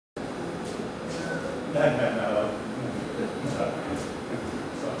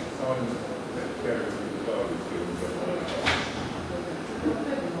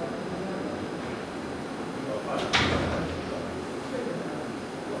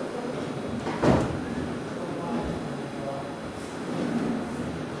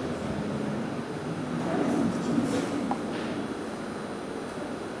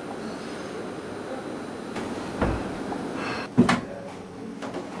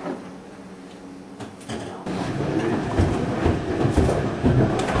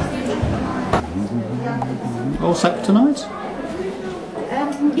All set for tonight?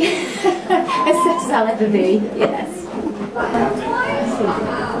 As set as I'll ever be, yes.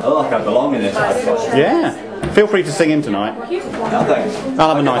 I like I belong in this. Yeah. Feel free to sing in tonight. No, thanks. I'll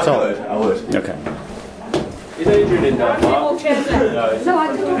have a night off. I would. Okay. Is Adrian in that part? No, I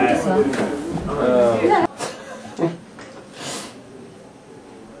can do this one.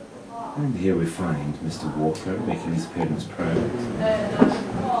 And here we find Mr. Walker making his appearance proud.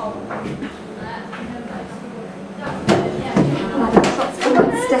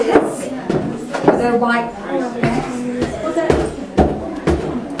 Upstairs. The white.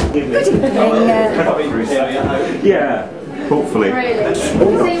 Good evening. Yeah, hopefully. Yeah.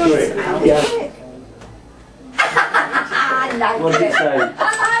 I like What did it. it say?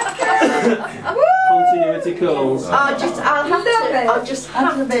 Continuity calls. I'll just have to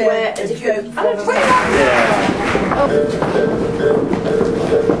wear a different form of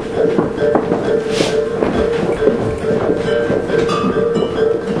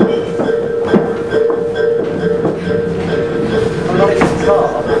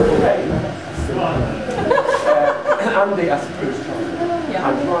Andy asked for his time. Yeah.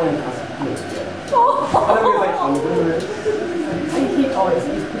 And Ryan asked for me. I don't really like I'm doing it.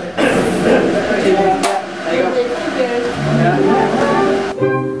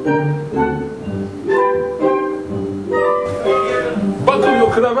 Buckle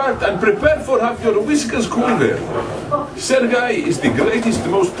your cravat and prepare for have your whiskers quiver. Sergei is the greatest,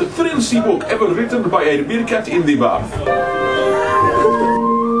 most thrill book ever written by a meerkat in the bath.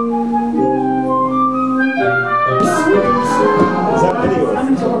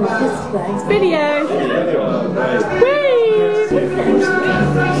 It's video. Whee!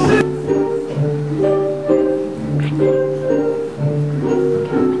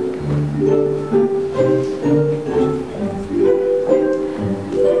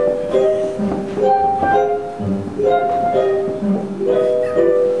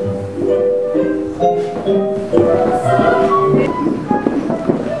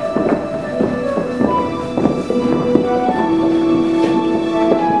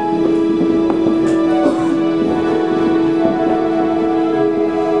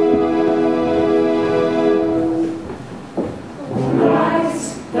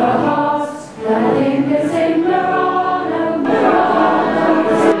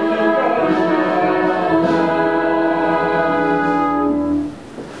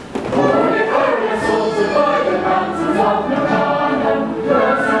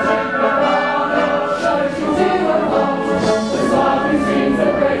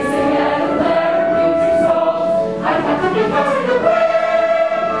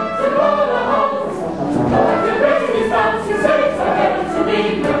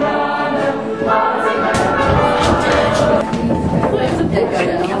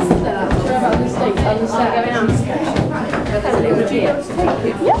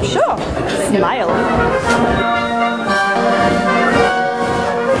 Yeah, sure. Smile.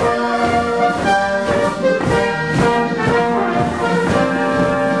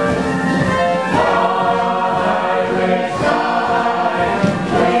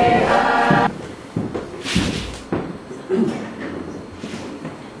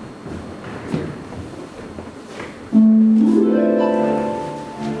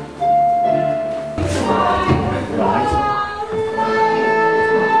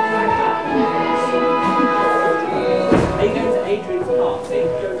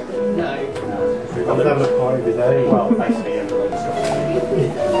 I'm having a party with Eddie. Well, basically everyone's got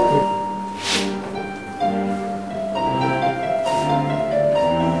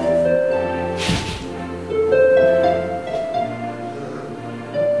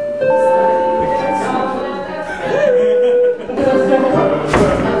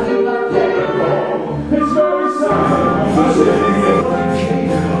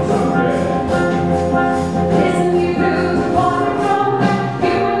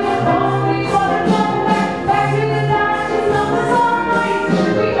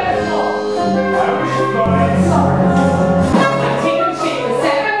Back to the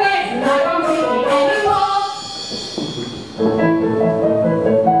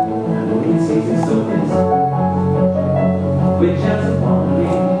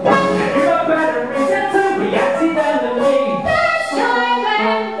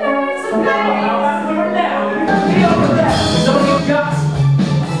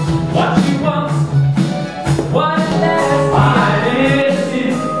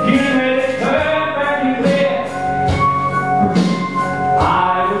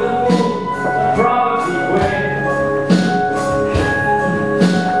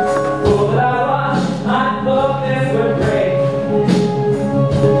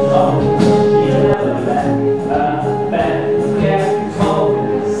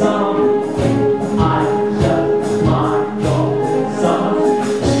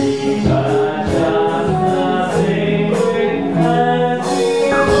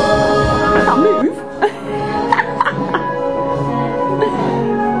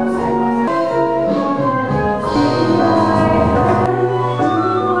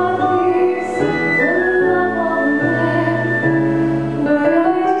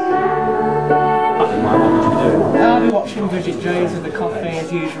James with the coffee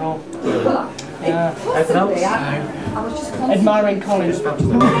as usual. Yeah, everything else? Admiring Collins.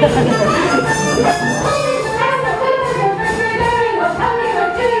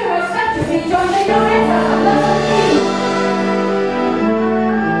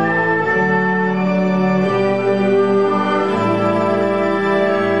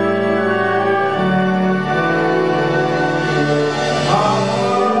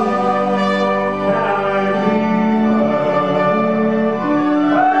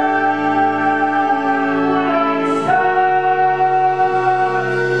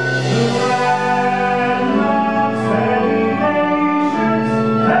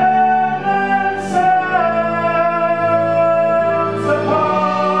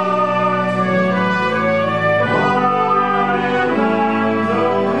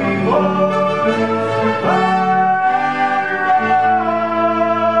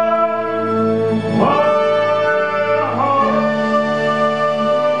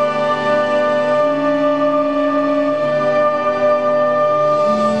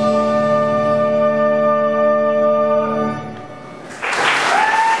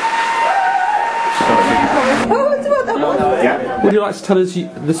 Would you like to tell us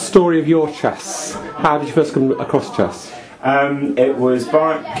the story of your chess? How did you first come across chess? It was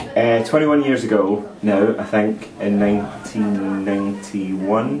back 21 years ago now, I think, in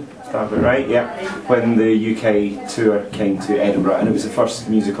 1991, is that right? Yeah, when the UK tour came to Edinburgh, and it was the first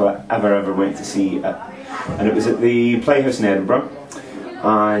musical I ever went to see, and it was at the Playhouse in Edinburgh,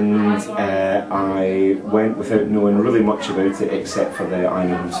 and I went without knowing really much about it except for the I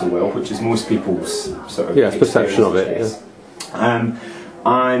Know Him So Well, which is most people's sort of perception of it. Yeah.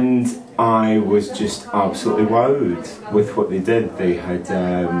 And I was just absolutely wowed with what they did. They had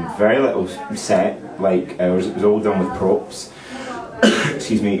very little set, like ours. It was all done with props.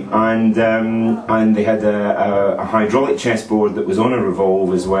 Excuse me, and they had a hydraulic chessboard that was on a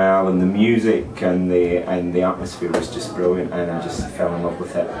revolve as well, and the music and the atmosphere was just brilliant, and I just fell in love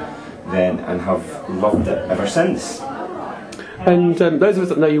with it then and have loved it ever since. And those of us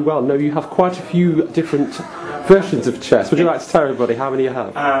that know you well know you have quite a few different versions of chess. Would you like to tell everybody how many you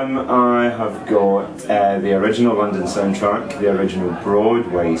have? I have got the original London soundtrack, the original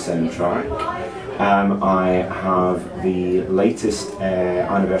Broadway soundtrack. I have the latest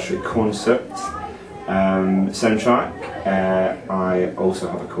anniversary concert soundtrack. I also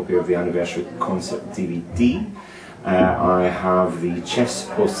have a copy of the anniversary concert DVD. I have the Chess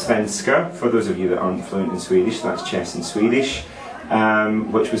på Svenska, for those of you that aren't fluent in Swedish, that's chess in Swedish,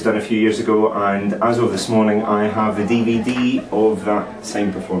 which was done a few years ago, and as of this morning I have the DVD of that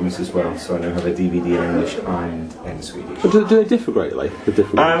same performance as well, so I now have a DVD in English and in Swedish. But do they differ greatly? The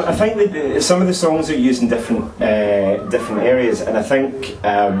different I think that some of the songs are used in different areas, and I think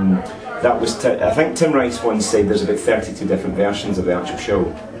that was I think Tim Rice once said there's about 32 different versions of the actual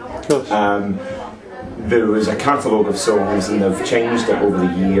show. There was a catalogue of songs, and they've changed it over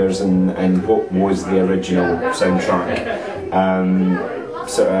the years, and what was the original soundtrack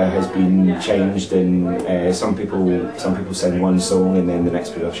sort of has been changed, and some people sing one song, and then the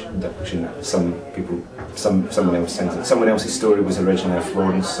next production someone else sings it. Someone else's story was originally a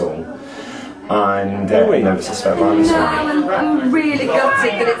Florence song, and now it's a Svetlana song. I'm really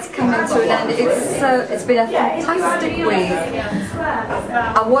gutted that it's coming to an end. It's been a fantastic week.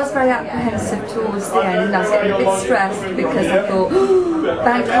 I was very apprehensive towards the end, and I was getting a bit stressed because I thought,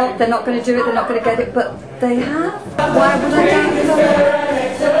 Bangkok, they're not going to do it, they're not going to get it, but they have. Why would I doubt them?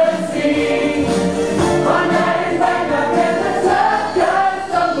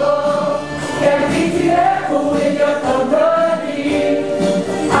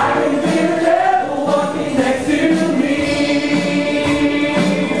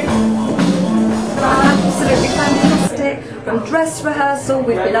 From dress rehearsal,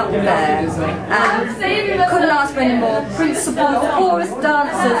 we've been up there, and couldn't ask for any more. Principals, chorus,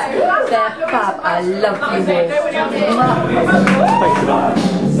 dancers, they're fab. I love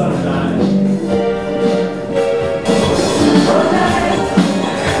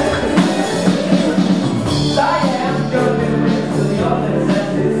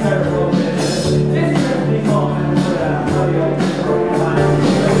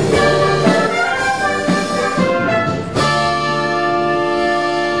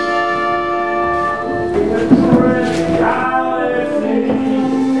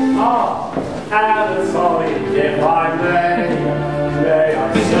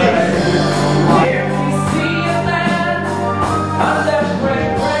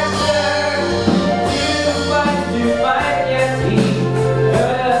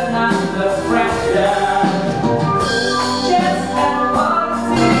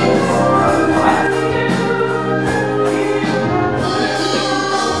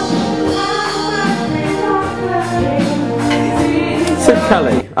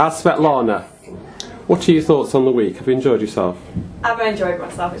Kelly, as Svetlana, what are your thoughts on the week? Have you enjoyed yourself? I've enjoyed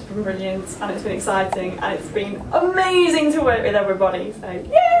myself, it's been brilliant and it's been exciting and it's been amazing to work with everybody, so yay!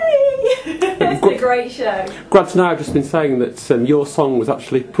 It's been a great show. Grant and I have just been saying that your song was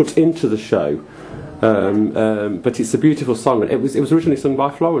actually put into the show, but it's a beautiful song, and it was originally sung by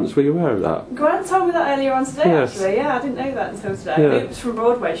Florence. Were you aware of that? Grant told me that earlier on today, Yes. actually. Yeah, I didn't know that until today. Yeah. It was from a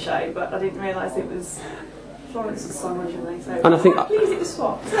Broadway show, but I didn't realise it was Florence's song originally. So And I think- I'm pleased it was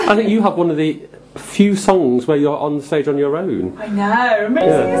swapped. I think you have one of the few songs where you're on the stage on your own. I know,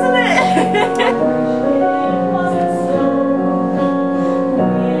 amazing, isn't it?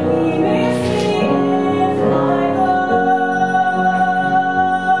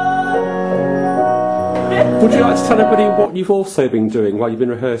 Would you like to tell everybody what you've also been doing while you've been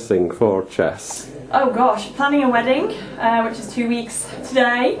rehearsing for chess? Oh gosh, planning a wedding, which is 2 weeks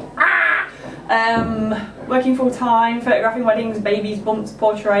today. Working full time, photographing weddings, babies, bumps,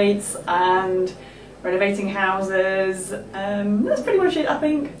 portraits, and renovating houses. That's pretty much it, I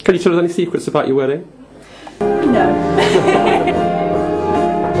think. Can you tell us any secrets about your wedding? No.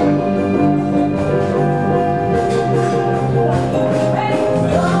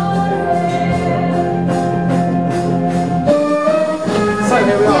 So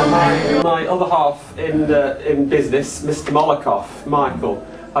here we are, my other half in business, Mr. Molikoff. Michael,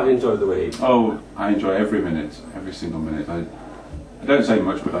 have you enjoyed the week? Oh, I enjoy every minute, every single minute. I don't say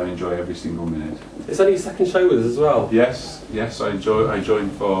much, but I enjoy every single minute. It's only your second show with us as well. Yes, I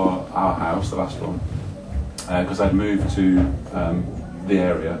joined for Our House, the last one, because I'd moved to the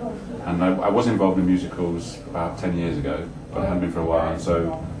area, and I was involved in musicals about 10 years ago, but I hadn't been for a while,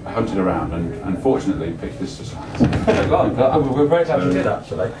 so I hunted around and unfortunately picked this to start. Well, we're very glad you did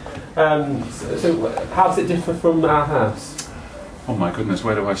actually. So how does it differ from Our House? Oh my goodness,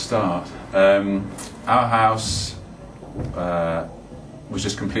 where do I start? Our House was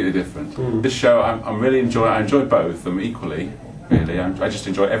just completely different. This show, I'm really enjoying. I enjoy both them equally. Really, I just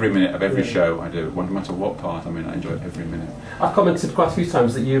enjoy every minute of every show I do. No matter what part I'm in, I enjoy every minute. I've commented quite a few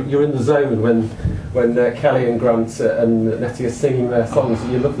times that you're in the zone when Kelly and Grant and Nettie are singing their songs.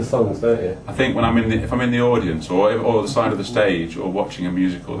 You love the songs, don't you? I think when if I'm in the audience or the side of the stage or watching a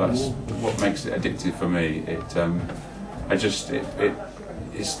musical, that's what makes it addictive for me.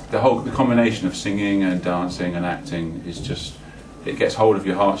 It's the combination of singing and dancing and acting is just, it gets hold of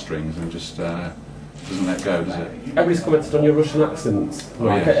your heartstrings and just doesn't let go, does it? Everybody's commented on your Russian accent.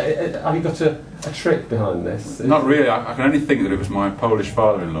 Like, yes. Have you got a trick behind this? Not really. I can only think that it was my Polish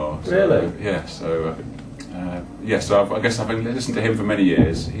father-in-law. So, Really? Yeah. So I guess I've been listening to him for many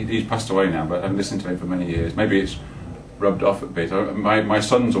years. He's passed away now, but I've listened to him for many years. Maybe it's rubbed off a bit. My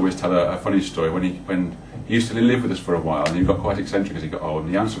sons always tell a funny story when he used to live with us for a while, and he got quite eccentric as he got old.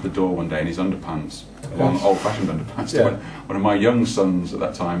 And he answered the door one day in his underpants, long old-fashioned underpants. Yeah. One of my young sons at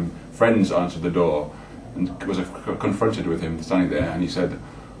that time, friends, answered the door and was confronted with him standing there, and he said,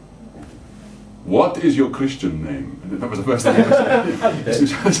 "What is your Christian name?" And that was the first thing he ever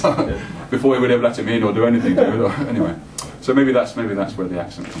said. Before he would ever let him in or do anything. Anyway, so maybe that's where the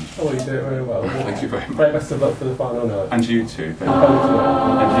accent comes from. Oh, you do it very well. Thank you very much. Very best of luck for the final night. And you too. Thank you.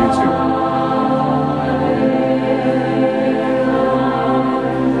 And you too.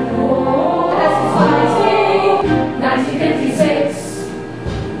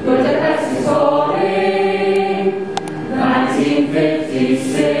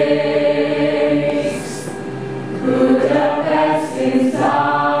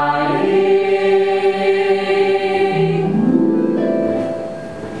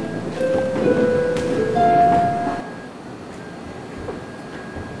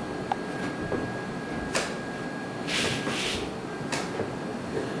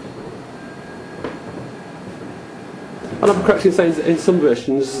 And I'm correct in saying that in some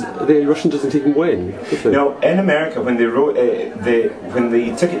versions the Russian doesn't even win, does it? No, in America, when they wrote when they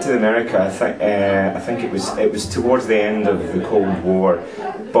took it to America, I think it was towards the end of the Cold War,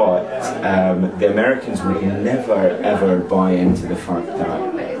 but the Americans would never ever buy into the fact that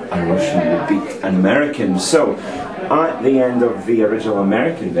a Russian would beat an American. So, at the end of the original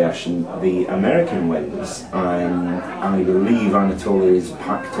American version, the American wins, and I believe Anatoly is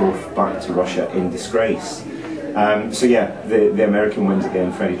packed off back to Russia in disgrace. So yeah, the American wins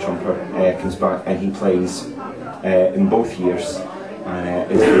again. Freddie Trumper comes back and he plays in both years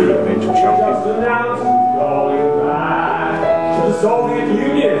and is the eventual champion. Going back to the Soviet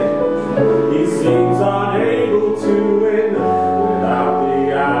Union, he seems unable to